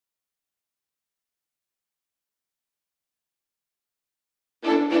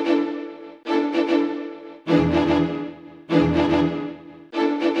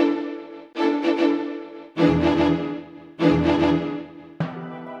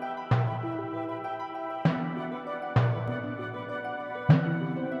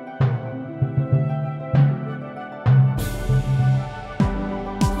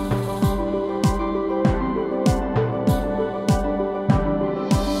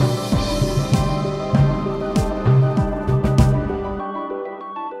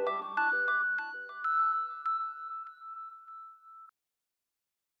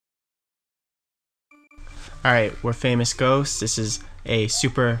Alright, we're Famous Ghosts. This is a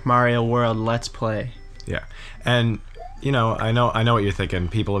Super Mario World Let's Play. Yeah, and I know what you're thinking.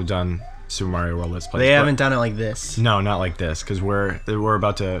 People have done Super Mario World Let's Play. They haven't done it like this. No, not like this, because we're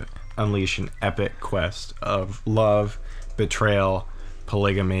about to unleash an epic quest of love, betrayal,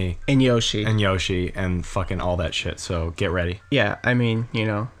 polygamy, And Yoshi. and fucking all that shit. So get ready. Yeah, I mean,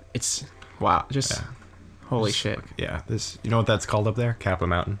 it's wow, just holy shit. Yeah, this. You know what that's called up there? Kappa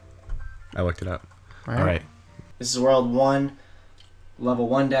Mountain. I looked it up. All right. This is World 1, Level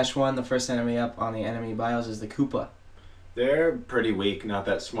 1-1. The first enemy up on the enemy bios is the Koopa. They're pretty weak, not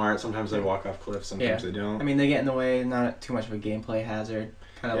that smart. Sometimes they walk off cliffs, sometimes they don't. I mean, they get in the way, not too much of a gameplay hazard.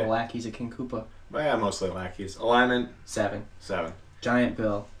 Kind of the lackeys of King Koopa. But yeah, mostly lackeys. Alignment 7. 7. Giant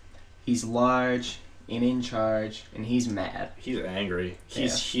Bill. He's large and in charge, and he's mad. He's angry.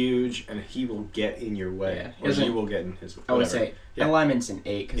 He's huge, and he will get in your way. Yeah. Or you will get in his way. I would say alignment's an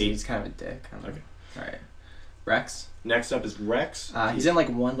 8 because he's kind of a dick. Okay. Alright. Rex. Next up is Rex. He's in like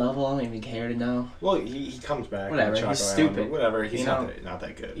one level. I don't even care to know. Well, he comes back. Whatever. He's stupid. Whatever. He's not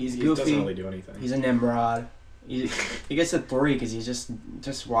that good. He's he goofy. Doesn't really do anything. He's a Nimrod. He gets a 3 because he's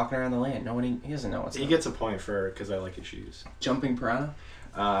just walking around the land. He doesn't know what's He gets a point because I like his shoes. Jumping Piranha.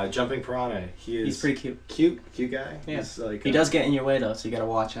 Jumping Piranha. He's pretty cute. Cute guy. Yeah. He's like, he does get in your way though, so you gotta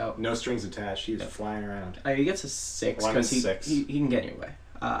watch out. No strings attached. He's flying around. He gets a 6 because he can get in your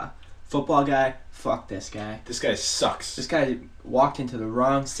way. Football guy. Fuck this guy. This guy sucks. This guy walked into the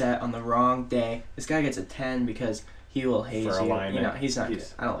wrong set on the wrong day. This guy gets a 10 because he will haze you. Alignment. He's not good.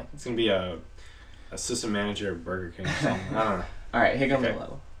 I don't like him. It's gonna be a assistant manager of Burger King or something. I don't know. Alright, here comes the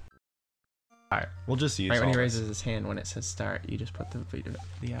level. Alright, we'll just use when he raises his hand when it says start, you just put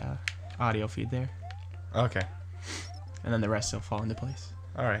the audio feed there. Okay. And then the rest will fall into place.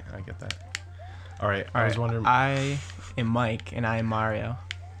 Alright, I get that. Alright, I was wondering... I am Mike, and I am Mario.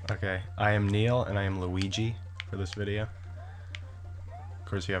 Okay, I am Neil, and I am Luigi for this video. Of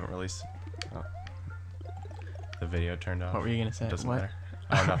course, you haven't released... Oh. The video turned off. What were you going to say? Doesn't matter.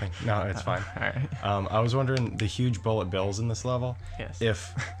 Oh, nothing. No, it's fine. Alright. I was wondering, the huge bullet bills in this level,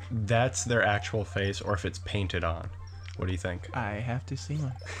 if that's their actual face or if it's painted on. What do you think? I have to see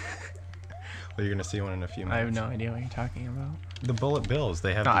one. Well, you're going to see one in a few minutes. I have no idea what you're talking about. The bullet bills,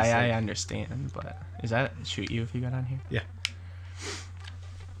 they have... No, I understand, but... Is that shoot you if you got on here? Yeah.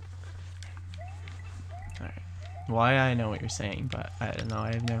 Alright. Why I know what you're saying, but I don't know.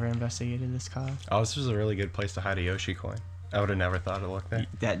 I've never investigated this cause. Oh, this is a really good place to hide a Yoshi coin. I would have never thought to look there.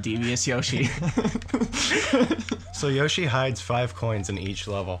 That devious Yoshi. So Yoshi hides 5 coins in each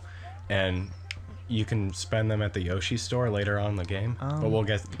level, and you can spend them at the Yoshi store later on in the game. But we'll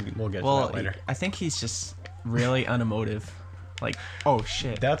get to that later. I think he's just really unemotive. Like, oh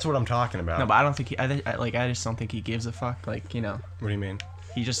shit. That's what I'm talking about. No, but I don't think I just don't think he gives a fuck. Like, What do you mean?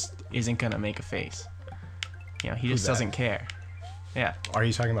 He just isn't gonna make a face. He just doesn't care. Yeah. Are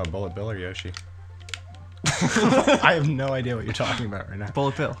you talking about Bullet Bill or Yoshi? I have no idea what you're talking about right now.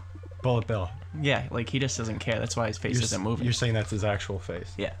 Bullet Bill. Bullet Bill. Yeah, like he just doesn't care. That's why his face isn't moving. You're saying that's his actual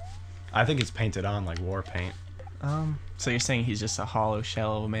face? Yeah. I think it's painted on like war paint. So you're saying he's just a hollow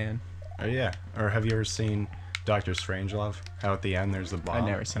shell of a man? Oh yeah. Or have you ever seen Doctor Strangelove? How at the end there's the bomb. I've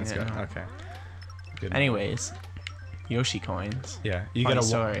never seen it. No. Okay. Good. Anyways, Yoshi coins. Yeah, you get a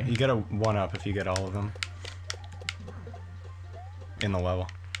 1-up if you get all of them in the level.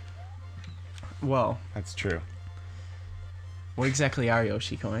 Well, that's true. What exactly are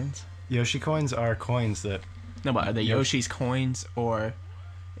Yoshi coins? Yoshi coins are coins that... No, but are they Yoshi's coins, or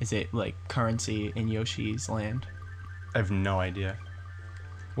is it like currency in Yoshi's land? I have no idea.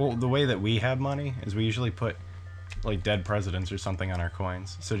 Well, the way that we have money is we usually put like dead presidents or something on our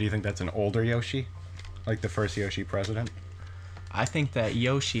coins. So do you think that's an older Yoshi? Like the first Yoshi president? I think that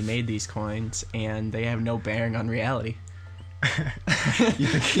Yoshi made these coins and they have no bearing on reality. You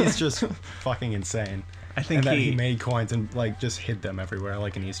think he's just fucking insane? I think that he made coins and like just hid them everywhere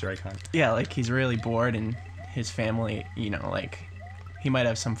like an Easter egg hunt. Yeah, like he's really bored and his family, like he might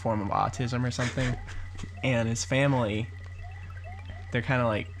have some form of autism or something, and his family, they're kind of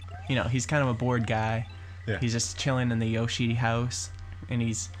like, he's kind of a bored guy. Yeah. He's just chilling in the Yoshi house, and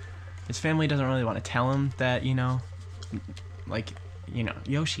his family doesn't really want to tell him that,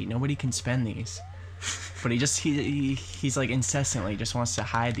 Yoshi, nobody can spend these. But he's like incessantly just wants to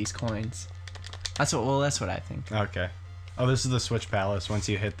hide these coins. That's what I think. Okay. Oh, this is the Switch Palace. Once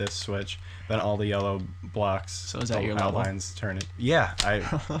you hit this switch, then all the yellow blocks, so is that your outlines turn it. Yeah, I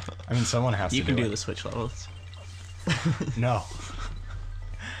mean someone has to. You can do the Switch levels. No.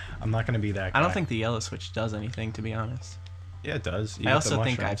 I'm not gonna be that guy. I don't think the yellow switch does anything, to be honest. Yeah, it does. I also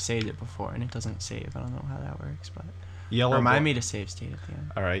think I've saved it before and it doesn't save. I don't know how that works, but Yellow. Remind me to save state at the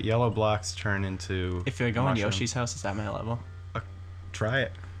end. All right, yellow blocks turn into. If you're going to mushroom. Yoshi's house, is that my level? Try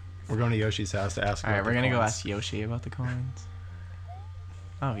it. We're going to Yoshi's house to ask. All right, about we're the gonna go coins. ask Yoshi about the coins.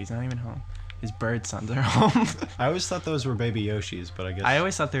 Oh, he's not even home. His bird sons are home. I always thought those were baby Yoshis, but I guess. I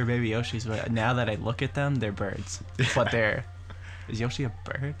always thought they were baby Yoshis, but now that I look at them, they're birds. But they're. Is Yoshi a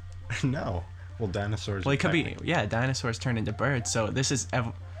bird? No. Well, dinosaurs. Well, are it could be. technically- Yeah, dinosaurs turn into birds. So this is.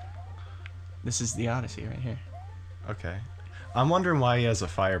 This is the Odyssey right here. Okay. I'm wondering why he has a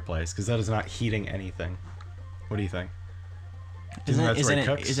fireplace, because that is not heating anything. What do you think? Do you think that's where he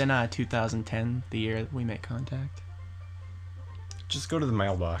cooks? Isn't 2010 the year that we make contact? Just go to the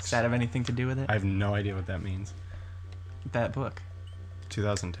mailbox. Does that have anything to do with it? I have no idea what that means. That book.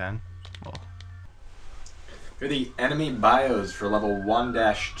 2010. Well, Here are the enemy bios for level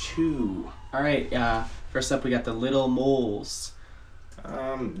 1-2. all right. First up, we got the little moles.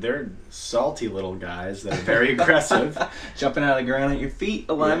 They're salty little guys that are very aggressive. Jumping out of the ground at your feet.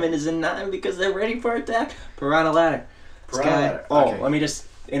 Alignment is in 9 because they're ready for attack. Piranha ladder. This Piranha guy. ladder, Oh, okay. let me just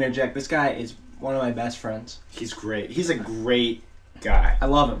interject. This guy is one of my best friends. He's great. He's a great guy. I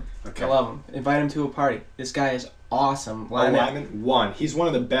love him. Okay. I love him. Invite him to a party. This guy is awesome. Alignment 1. He's one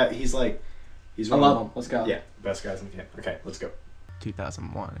of the best. He's I one love of him. Let's go. the, yeah, best guys in the game. Okay, let's go.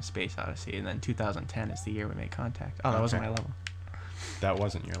 2001, A Space Odyssey, and then 2010 is the year we made contact. Oh, that wasn't Okay. my level. That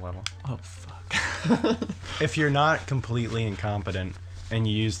wasn't your level. Oh, fuck. If you're not completely incompetent and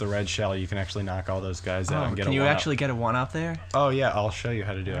you use the red shell, you can actually knock all those guys out Oh, and get can a you one-up. actually get a 1-up there? Oh, yeah, I'll show you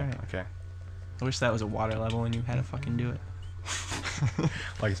how to do Alright. it. Okay. I wish that was a water level and you had to fucking do it.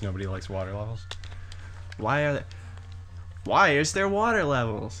 Like nobody likes water levels. Why is there water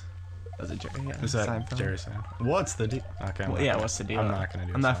levels? That's a Jerry. Yeah, Is that Seinfeld. Jerry Seinfeld? What's the deal? Okay. Well, yeah, what's the deal? I'm not gonna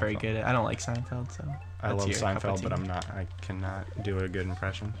do. I'm a not very Seinfeld. good at. I don't like Seinfeld, so. I that's love your cup of Seinfeld, but tea. I cannot do a good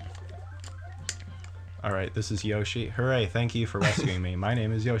impression. All right, this is Yoshi. Hooray! Thank you for rescuing me. My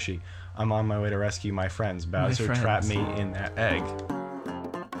name is Yoshi. I'm on my way to rescue my friends. Bowser trapped me in that egg.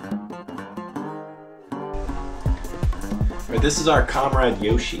 Right, this is our comrade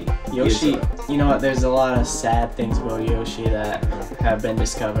Yoshi. Yoshi, He is you know what? There's a lot of sad things about Yoshi that have been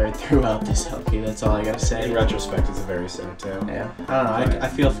discovered throughout this LP. That's all I gotta say. in retrospect, it's a very sad tale. Yeah, I don't know. I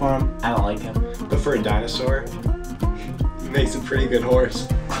feel for him. I don't like him. But for a dinosaur, he makes a pretty good horse.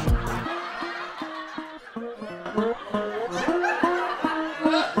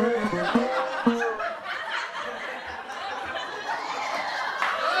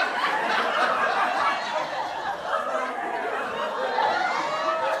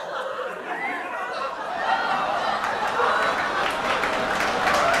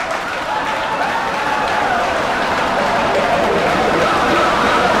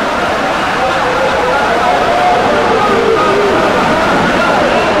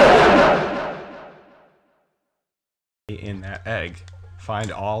 In that egg.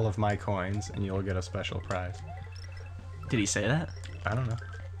 Find all of my coins, and you'll get a special prize. Did he say that? I don't know.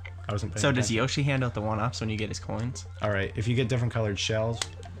 I wasn't paying So does attention. Yoshi hand out the 1-ups when you get his coins? All right. If you get different colored shells,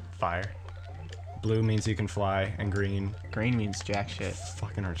 fire. Blue means you can fly, and green, Green means jack shit.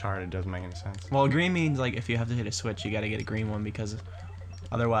 fucking retarded. Doesn't make any sense. Well, green means like if you have to hit a switch, you gotta get a green one because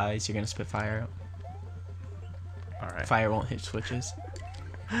otherwise you're gonna spit fire out. All right. Fire won't hit switches.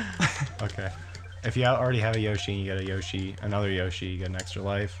 Okay. If you already have a Yoshi and you get a Yoshi, another Yoshi, you get an extra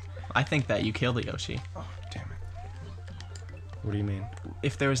life. I think that you killed a Yoshi. Oh, damn it. What do you mean?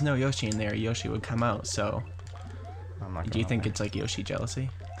 If there was no Yoshi in there, Yoshi would come out. So, I'm not do you going think there. it's like Yoshi jealousy?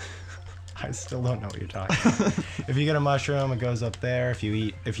 I still don't know what you're talking about. If you get a mushroom, it goes up there.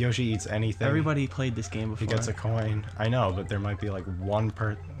 If Yoshi eats anything, Everybody played this game he before. gets a coin. I know, but there might be like one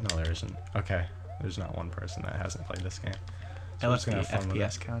per. No, there isn't. Okay, there's not one person that hasn't played this game. I So we're left just the gonna have fun with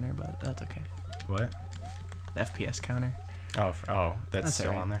FPS counter, but that's okay. What? The FPS counter. Oh, that's That's still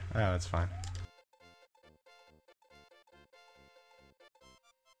alright. on there. Oh, that's fine.